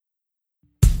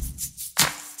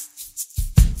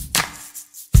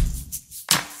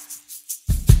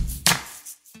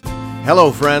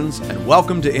Hello, friends, and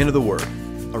welcome to Into the Word,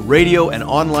 a radio and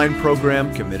online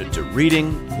program committed to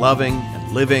reading, loving,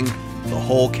 and living the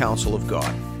whole counsel of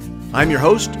God. I'm your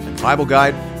host and Bible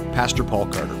guide, Pastor Paul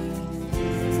Carter.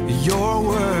 Your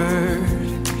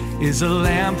word is a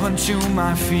lamp unto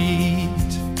my feet.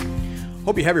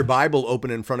 Hope you have your Bible open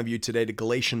in front of you today to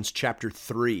Galatians chapter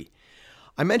 3.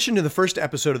 I mentioned in the first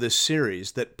episode of this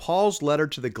series that Paul's letter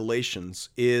to the Galatians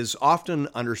is often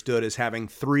understood as having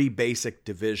three basic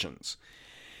divisions.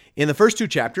 In the first two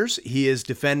chapters, he is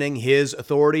defending his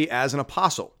authority as an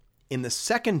apostle. In the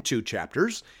second two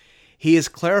chapters, he is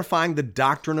clarifying the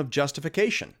doctrine of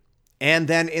justification. And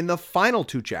then in the final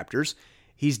two chapters,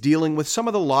 he's dealing with some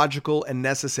of the logical and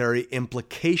necessary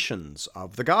implications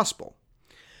of the gospel.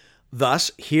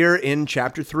 Thus, here in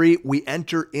chapter 3, we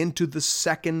enter into the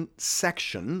second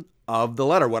section of the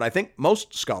letter, what I think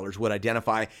most scholars would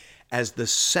identify as the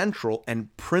central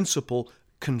and principal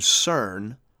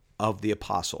concern of the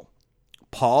apostle.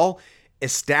 Paul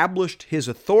established his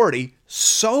authority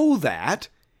so that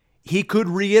he could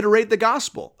reiterate the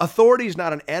gospel. Authority is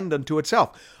not an end unto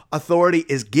itself. Authority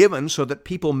is given so that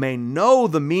people may know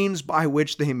the means by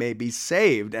which they may be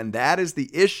saved, and that is the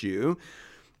issue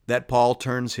that Paul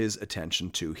turns his attention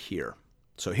to here.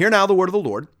 So hear now the word of the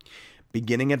Lord,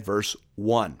 beginning at verse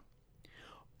 1.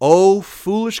 O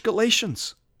foolish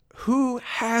Galatians, who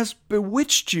has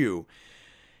bewitched you?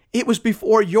 It was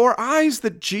before your eyes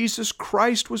that Jesus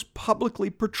Christ was publicly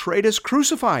portrayed as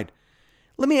crucified.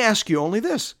 Let me ask you only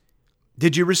this.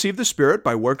 Did you receive the Spirit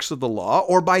by works of the law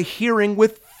or by hearing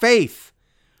with faith?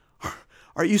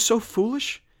 Are you so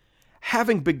foolish?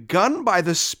 Having begun by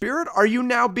the Spirit, are you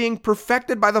now being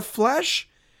perfected by the flesh?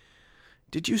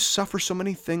 Did you suffer so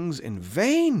many things in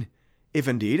vain, if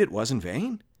indeed it was in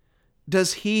vain?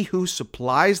 Does he who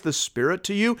supplies the Spirit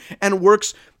to you and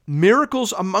works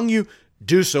miracles among you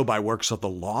do so by works of the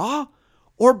law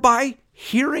or by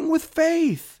hearing with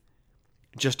faith?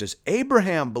 Just as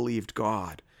Abraham believed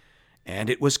God, and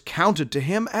it was counted to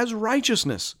him as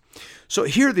righteousness. So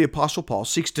here the Apostle Paul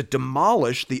seeks to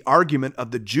demolish the argument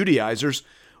of the Judaizers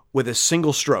with a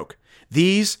single stroke.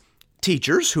 These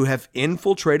teachers who have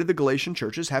infiltrated the Galatian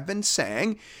churches have been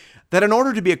saying that in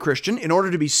order to be a Christian, in order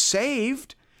to be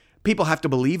saved, people have to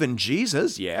believe in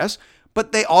Jesus, yes,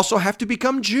 but they also have to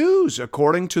become Jews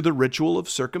according to the ritual of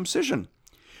circumcision.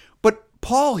 But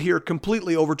Paul here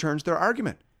completely overturns their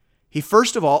argument. He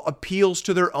first of all appeals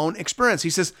to their own experience. He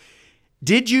says,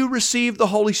 did you receive the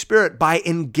Holy Spirit by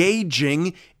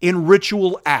engaging in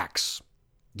ritual acts?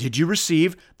 Did you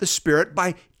receive the Spirit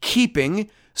by keeping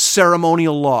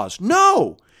ceremonial laws?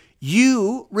 No,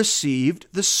 you received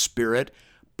the Spirit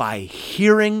by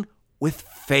hearing with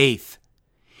faith.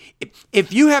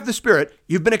 If you have the Spirit,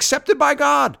 you've been accepted by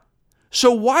God.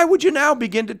 So why would you now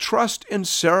begin to trust in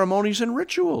ceremonies and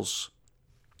rituals?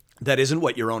 That isn't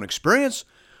what your own experience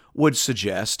would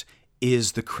suggest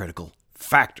is the critical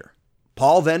factor.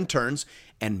 Paul then turns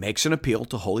and makes an appeal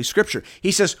to Holy Scripture.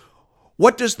 He says,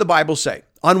 what does the Bible say?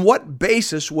 On what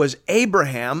basis was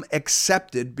Abraham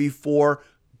accepted before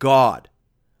God?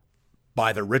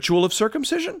 By the ritual of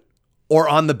circumcision or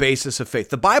on the basis of faith?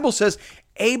 The Bible says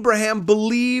Abraham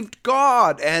believed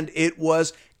God and it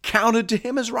was counted to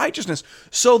him as righteousness.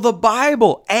 So the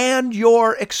Bible and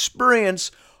your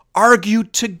experience argue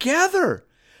together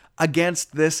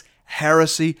against this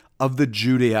heresy of the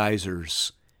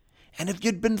Judaizers. And if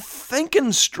you'd been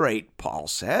thinking straight, Paul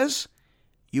says,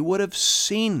 you would have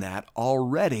seen that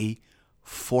already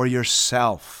for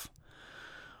yourself.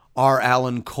 R.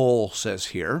 Alan Cole says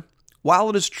here, while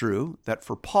it is true that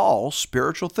for Paul,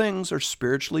 spiritual things are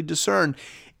spiritually discerned,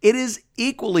 it is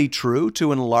equally true,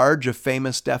 to enlarge a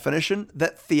famous definition,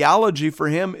 that theology for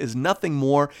him is nothing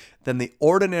more than the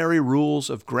ordinary rules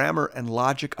of grammar and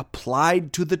logic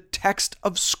applied to the text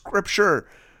of Scripture.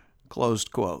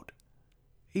 Closed quote.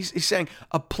 He's saying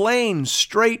a plain,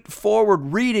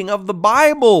 straightforward reading of the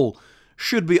Bible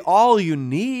should be all you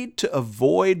need to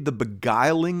avoid the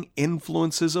beguiling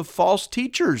influences of false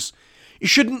teachers. You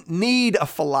shouldn't need a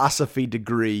philosophy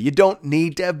degree. You don't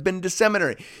need to have been to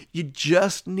seminary. You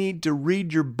just need to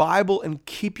read your Bible and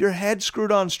keep your head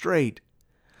screwed on straight.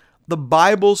 The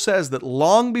Bible says that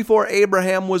long before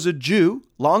Abraham was a Jew,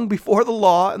 long before the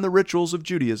law and the rituals of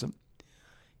Judaism,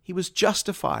 he was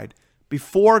justified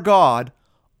before God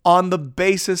on the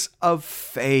basis of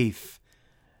faith,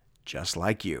 just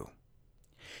like you.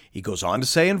 He goes on to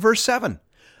say in verse 7,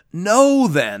 know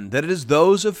then that it is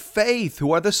those of faith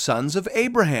who are the sons of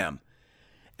Abraham.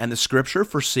 And the Scripture,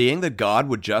 foreseeing that God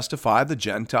would justify the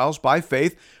Gentiles by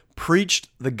faith, preached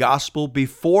the gospel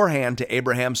beforehand to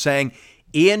Abraham, saying,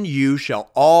 in you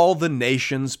shall all the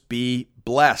nations be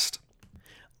blessed.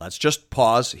 Let's just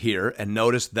pause here and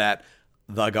notice that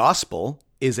the gospel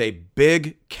is a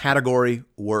big category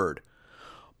word.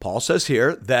 Paul says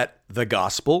here that the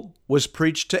gospel was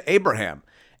preached to Abraham,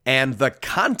 and the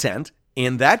content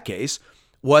in that case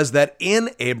was that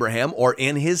in Abraham, or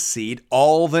in his seed,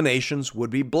 all the nations would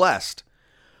be blessed.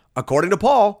 According to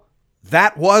Paul,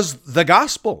 that was the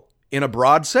gospel in a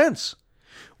broad sense.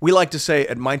 We like to say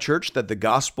at my church that the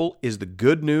gospel is the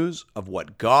good news of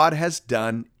what God has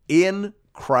done in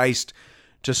Christ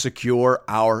to secure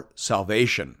our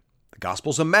salvation. The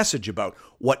gospel's a message about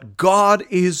what God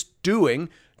is doing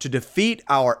to defeat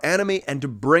our enemy and to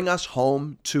bring us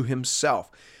home to himself.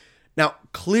 Now,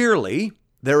 clearly,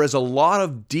 there is a lot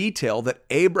of detail that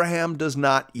Abraham does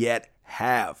not yet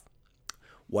have.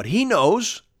 What he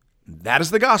knows, that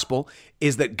is the gospel,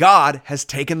 is that God has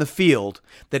taken the field,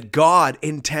 that God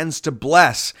intends to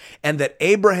bless, and that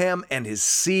Abraham and his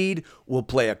seed will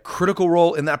play a critical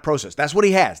role in that process. That's what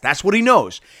he has. That's what he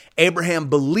knows. Abraham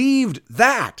believed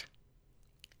that,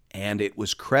 and it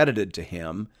was credited to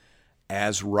him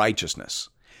as righteousness.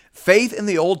 Faith in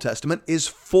the Old Testament is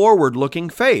forward-looking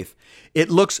faith.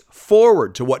 It looks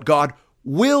forward to what God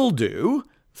will do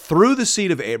through the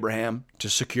seed of Abraham to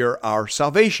secure our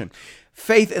salvation.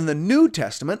 Faith in the New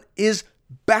Testament is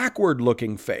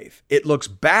backward-looking faith. It looks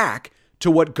back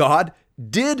to what God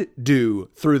did do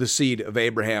through the seed of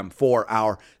Abraham for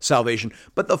our salvation.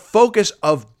 But the focus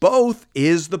of both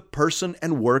is the person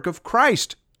and work of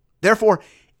Christ. Therefore,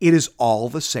 it is all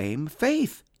the same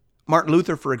faith. Martin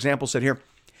Luther, for example, said here,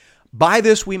 "By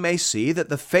this we may see that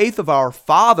the faith of our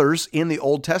fathers in the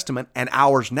Old Testament and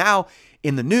ours now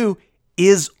in the New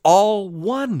is all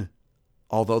one,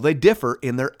 although they differ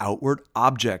in their outward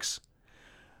objects."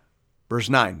 Verse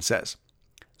 9 says,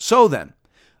 "So then,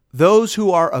 those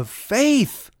who are of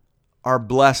faith are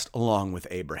blessed along with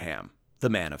Abraham, the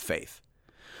man of faith.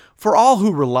 For all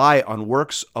who rely on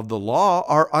works of the law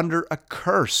are under a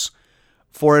curse.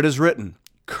 For it is written,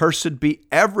 'Cursed be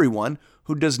everyone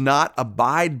who does not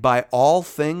abide by all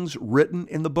things written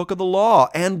in the book of the law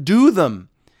and do them.'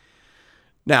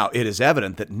 Now it is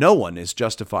evident that no one is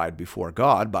justified before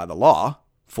God by the law,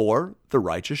 for the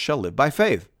righteous shall live by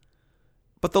faith.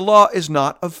 But the law is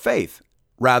not of faith.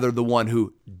 Rather, the one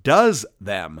who does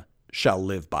them shall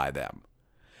live by them.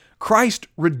 Christ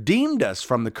redeemed us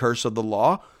from the curse of the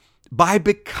law by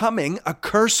becoming a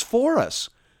curse for us.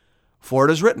 For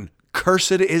it is written,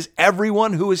 'Cursed is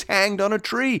everyone who is hanged on a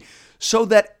tree,' so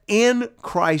that in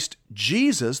Christ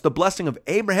Jesus the blessing of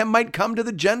Abraham might come to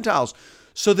the Gentiles,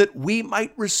 so that we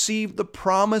might receive the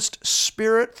promised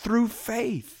Spirit through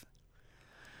faith."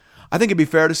 I think it'd be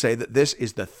fair to say that this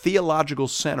is the theological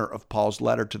center of Paul's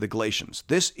letter to the Galatians.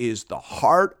 This is the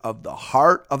heart of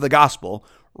the gospel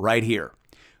right here.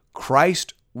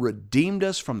 Christ redeemed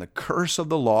us from the curse of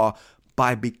the law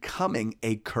by becoming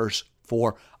a curse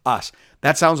for us.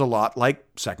 That sounds a lot like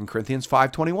 2 Corinthians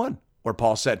 5:21, where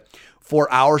Paul said, "For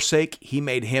our sake he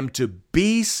made him to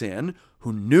be sin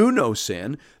who knew no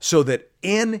sin, so that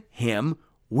in him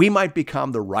we might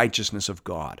become the righteousness of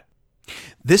God."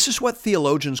 This is what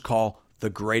theologians call the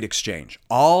great exchange.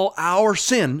 All our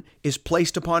sin is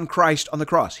placed upon Christ on the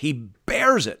cross. He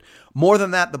bears it. More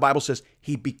than that, the Bible says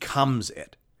he becomes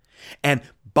it. And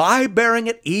by bearing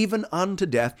it even unto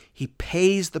death, he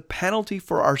pays the penalty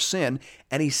for our sin,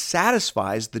 and he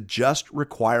satisfies the just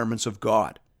requirements of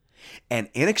God. And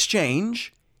in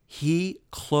exchange, he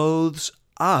clothes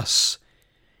us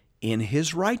in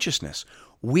his righteousness.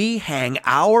 We hang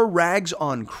our rags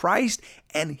on Christ,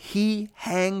 and he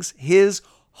hangs his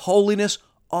holiness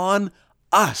on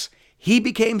us. He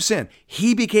became sin.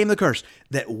 He became the curse,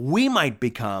 that we might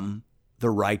become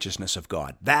the righteousness of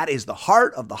God. That is the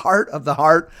heart of the heart of the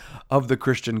heart of the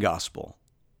Christian gospel.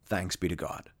 Thanks be to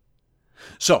God.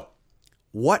 So,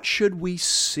 what should we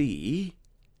see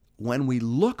when we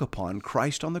look upon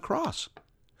Christ on the cross?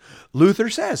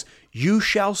 Luther says, "You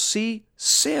shall see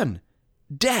sin,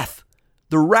 death,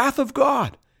 the wrath of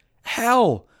God,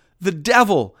 hell, the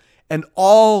devil, and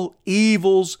all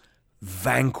evils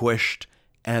vanquished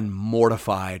and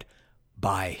mortified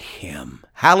by him."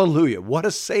 Hallelujah. What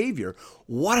a Savior.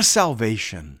 What a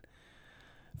salvation.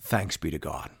 Thanks be to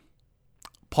God.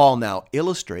 Paul now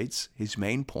illustrates his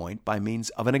main point by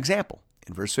means of an example.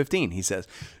 In verse 15, he says,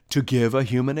 "To give a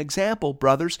human example,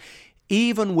 brothers,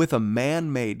 even with a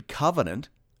man-made covenant,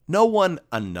 no one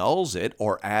annuls it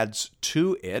or adds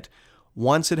to it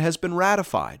once it has been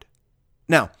ratified."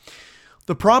 Now,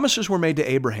 the promises were made to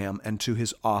Abraham and to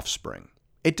his offspring.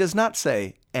 It does not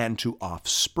say, "and to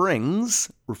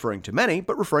offsprings," referring to many,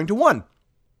 but referring to one.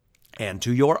 "And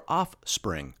to your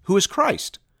offspring, who is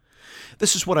Christ."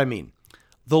 This is what I mean.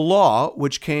 The law,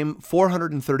 which came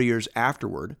 430 years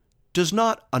afterward, does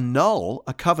not annul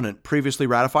a covenant previously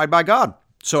ratified by God,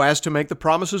 so as to make the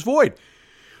promises void.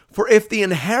 For if the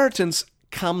inheritance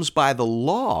comes by the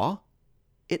law,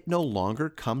 it no longer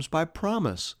comes by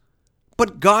promise.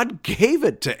 But God gave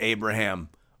it to Abraham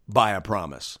by a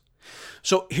promise.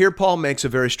 So here Paul makes a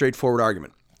very straightforward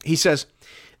argument. He says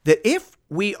that if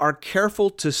we are careful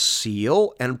to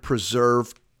seal and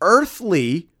preserve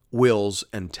earthly wills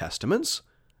and testaments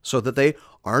so that they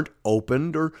aren't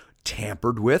opened or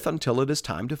tampered with until it is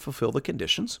time to fulfill the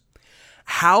conditions,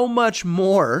 how much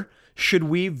more should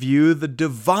we view the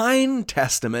divine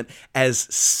testament as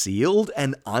sealed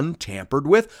and untampered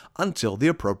with until the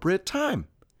appropriate time?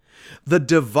 The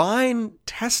divine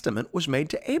testament was made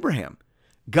to Abraham.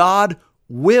 God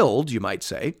willed, you might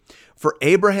say, for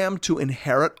Abraham to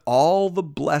inherit all the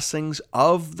blessings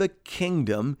of the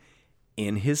kingdom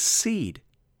in his seed.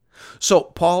 So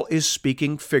Paul is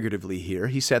speaking figuratively here.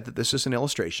 He said that this is an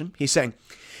illustration. He's saying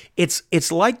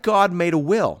it's like God made a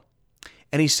will,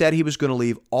 and he said he was going to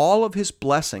leave all of his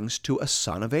blessings to a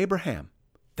son of Abraham.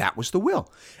 That was the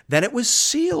will. Then it was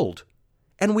sealed,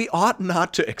 and we ought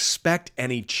not to expect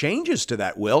any changes to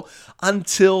that will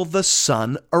until the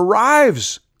son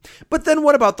arrives. But then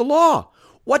what about the law?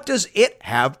 What does it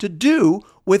have to do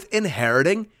with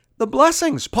inheriting the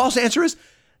blessings? Paul's answer is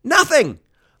nothing.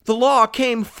 The law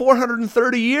came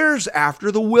 430 years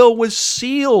after the will was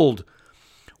sealed.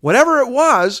 Whatever it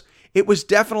was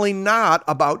definitely not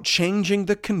about changing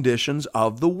the conditions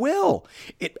of the will.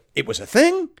 It was a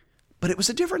thing, but it was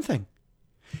a different thing.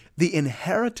 The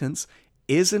inheritance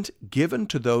isn't given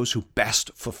to those who best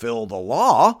fulfill the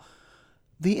law.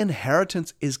 The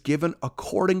inheritance is given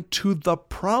according to the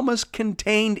promise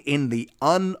contained in the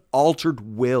unaltered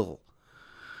will.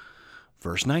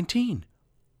 Verse 19.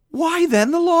 Why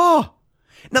then the law?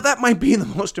 Now that might be the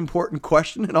most important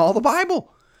question in all the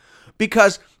Bible,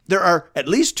 because there are at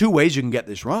least two ways you can get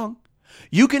this wrong.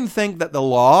 You can think that the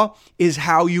law is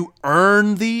how you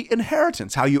earn the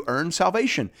inheritance, how you earn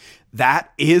salvation.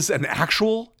 That is an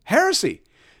actual heresy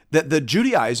that the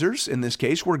Judaizers, in this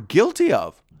case, were guilty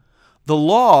of. The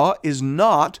law is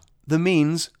not the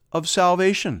means of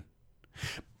salvation.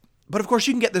 But of course,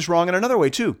 you can get this wrong in another way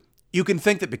too. You can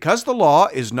think that because the law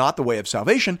is not the way of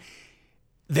salvation,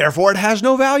 therefore it has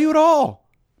no value at all.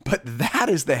 But that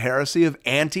is the heresy of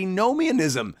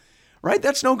antinomianism, right?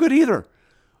 That's no good either.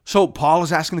 So Paul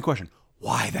is asking the question,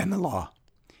 why then the law?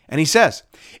 And he says,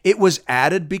 it was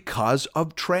added because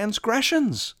of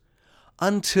transgressions,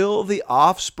 until the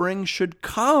offspring should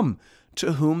come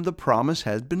to whom the promise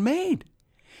has been made.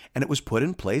 And it was put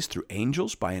in place through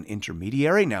angels by an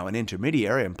intermediary. Now, an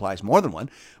intermediary implies more than one,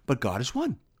 but God is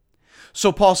one.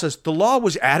 So Paul says the law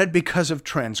was added because of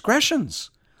transgressions.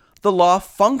 The law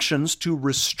functions to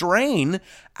restrain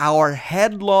our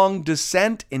headlong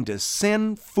descent into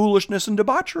sin, foolishness, and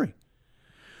debauchery.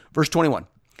 Verse 21,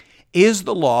 is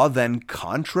the law then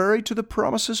contrary to the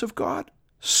promises of God?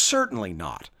 Certainly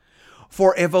not.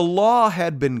 For if a law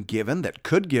had been given that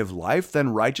could give life, then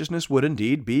righteousness would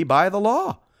indeed be by the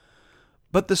law.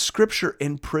 But the Scripture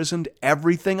imprisoned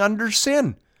everything under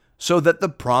sin, so that the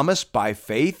promise by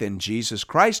faith in Jesus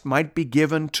Christ might be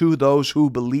given to those who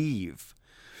believe.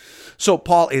 So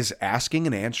Paul is asking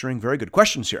and answering very good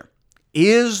questions here.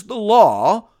 Is the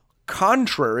law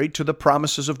contrary to the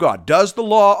promises of God? Does the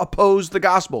law oppose the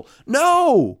gospel?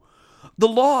 No! The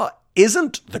law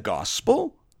isn't the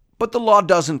gospel, but the law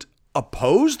doesn't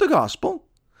oppose the gospel.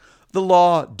 The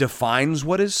law defines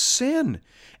what is sin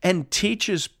and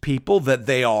teaches people that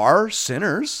they are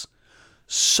sinners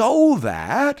so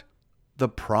that the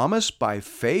promise by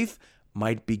faith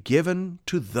might be given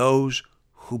to those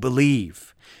who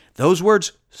believe. Those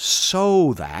words,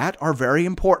 so that, are very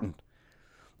important.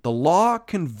 The law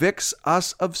convicts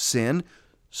us of sin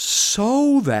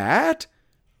so that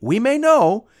we may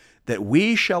know that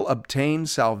we shall obtain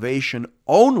salvation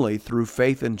only through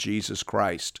faith in Jesus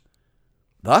Christ.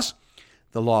 Thus,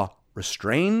 the law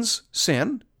restrains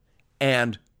sin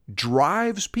and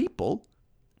drives people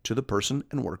to the person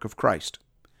and work of Christ.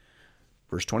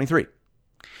 Verse 23.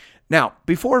 Now,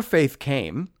 before faith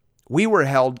came, we were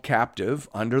held captive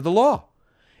under the law,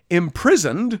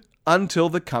 imprisoned until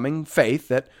the coming faith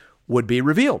that would be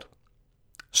revealed.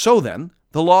 So then,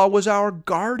 the law was our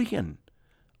guardian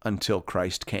until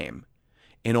Christ came,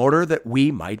 in order that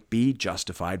we might be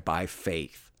justified by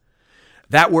faith.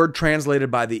 That word translated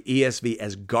by the ESV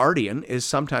as guardian is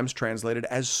sometimes translated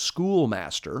as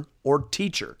schoolmaster or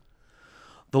teacher.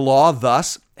 The law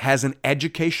thus has an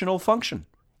educational function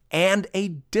and a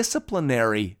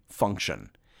disciplinary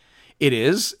function. It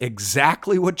is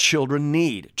exactly what children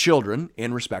need, children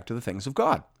in respect to the things of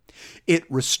God. It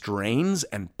restrains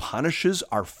and punishes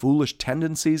our foolish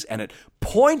tendencies, and it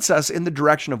points us in the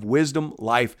direction of wisdom,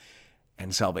 life,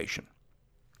 and salvation.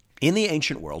 In the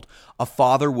ancient world, a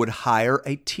father would hire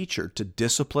a teacher to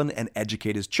discipline and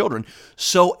educate his children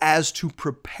so as to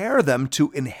prepare them to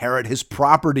inherit his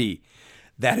property.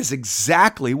 That is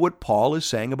exactly what Paul is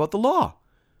saying about the law.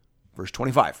 Verse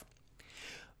 25.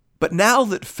 But now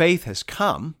that faith has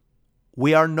come,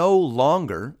 we are no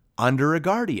longer under a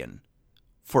guardian.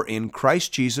 For in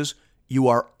Christ Jesus, you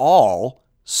are all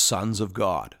sons of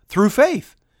God through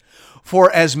faith.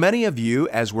 For as many of you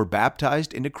as were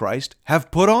baptized into Christ have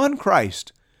put on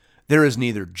Christ. There is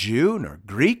neither Jew nor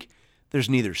Greek. There's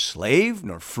neither slave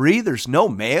nor free. There's no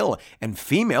male and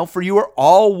female, for you are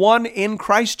all one in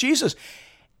Christ Jesus.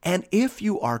 And if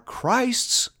you are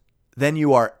Christ's, then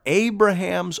you are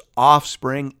Abraham's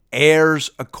offspring, heirs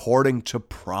according to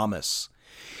promise.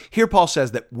 Here Paul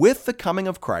says that with the coming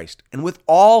of Christ and with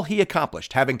all he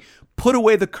accomplished, having put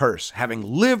away the curse, having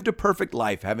lived a perfect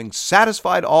life, having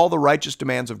satisfied all the righteous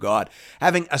demands of God,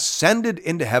 having ascended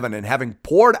into heaven, and having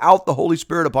poured out the Holy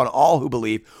Spirit upon all who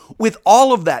believe, with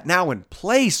all of that now in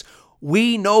place,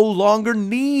 we no longer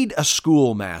need a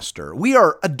schoolmaster. We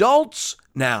are adults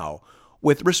now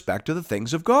with respect to the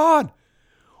things of God.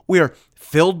 We are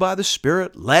filled by the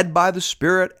Spirit, led by the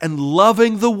Spirit, and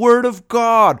loving the Word of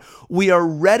God. We are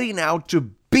ready now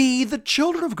to be the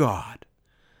children of God.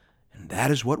 And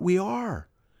that is what we are.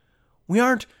 We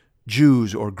aren't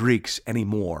Jews or Greeks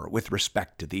anymore with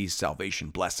respect to these salvation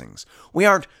blessings. We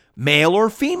aren't male or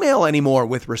female anymore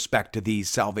with respect to these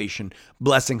salvation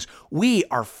blessings. We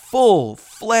are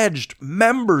full-fledged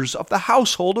members of the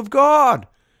household of God.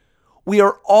 We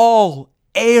are all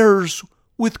heirs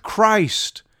with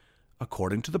Christ,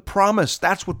 according to the promise.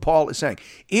 That's what Paul is saying.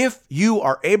 If you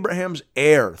are Abraham's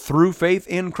heir through faith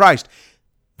in Christ,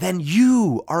 then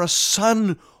you are a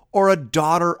son or a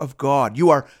daughter of God.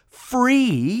 You are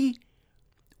free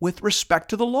with respect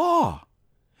to the law.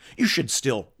 You should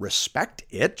still respect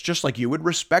it, just like you would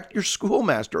respect your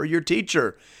schoolmaster or your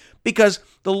teacher, because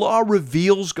the law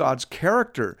reveals God's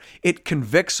character. It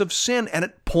convicts of sin, and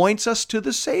it points us to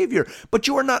the Savior. But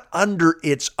you are not under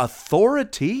its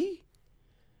authority.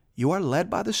 You are led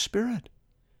by the Spirit.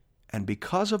 And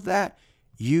because of that,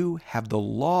 you have the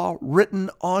law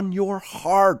written on your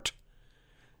heart.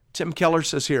 Tim Keller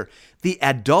says here, the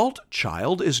adult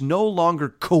child is no longer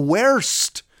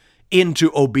coerced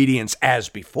into obedience as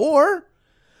before,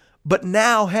 but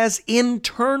now has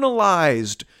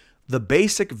internalized the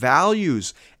basic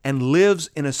values and lives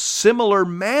in a similar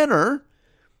manner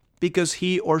because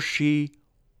he or she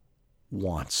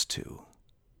wants to.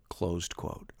 Closed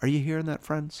quote. Are you hearing that,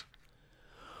 friends?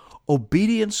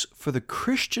 Obedience for the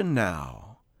Christian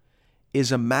now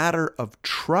is a matter of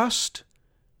trust,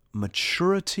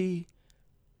 maturity,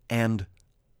 and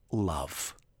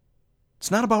love.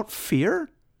 It's not about fear.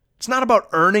 It's not about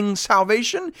earning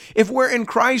salvation. If we're in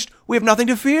Christ, we have nothing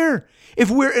to fear. If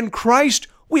we're in Christ,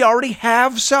 we already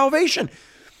have salvation.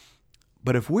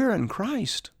 But if we're in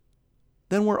Christ,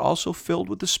 then we're also filled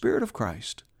with the Spirit of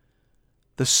Christ,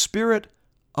 the Spirit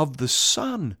of the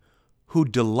Son who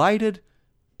delighted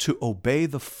to obey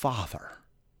the Father.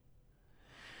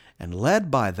 And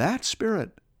led by that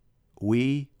Spirit,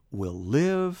 we will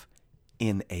live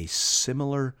in a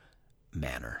similar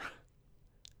manner.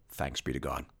 Thanks be to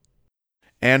God.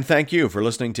 And thank you for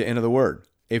listening to Into the Word.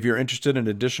 If you're interested in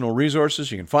additional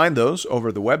resources, you can find those over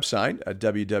at the website at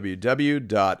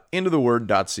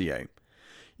www.intotheword.ca.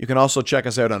 You can also check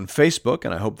us out on Facebook,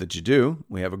 and I hope that you do.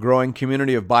 We have a growing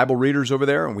community of Bible readers over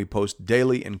there, and we post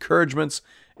daily encouragements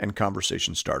and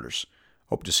conversation starters.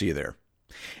 Hope to see you there.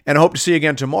 And I hope to see you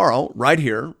again tomorrow, right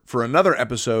here, for another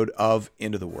episode of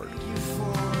Into the Word.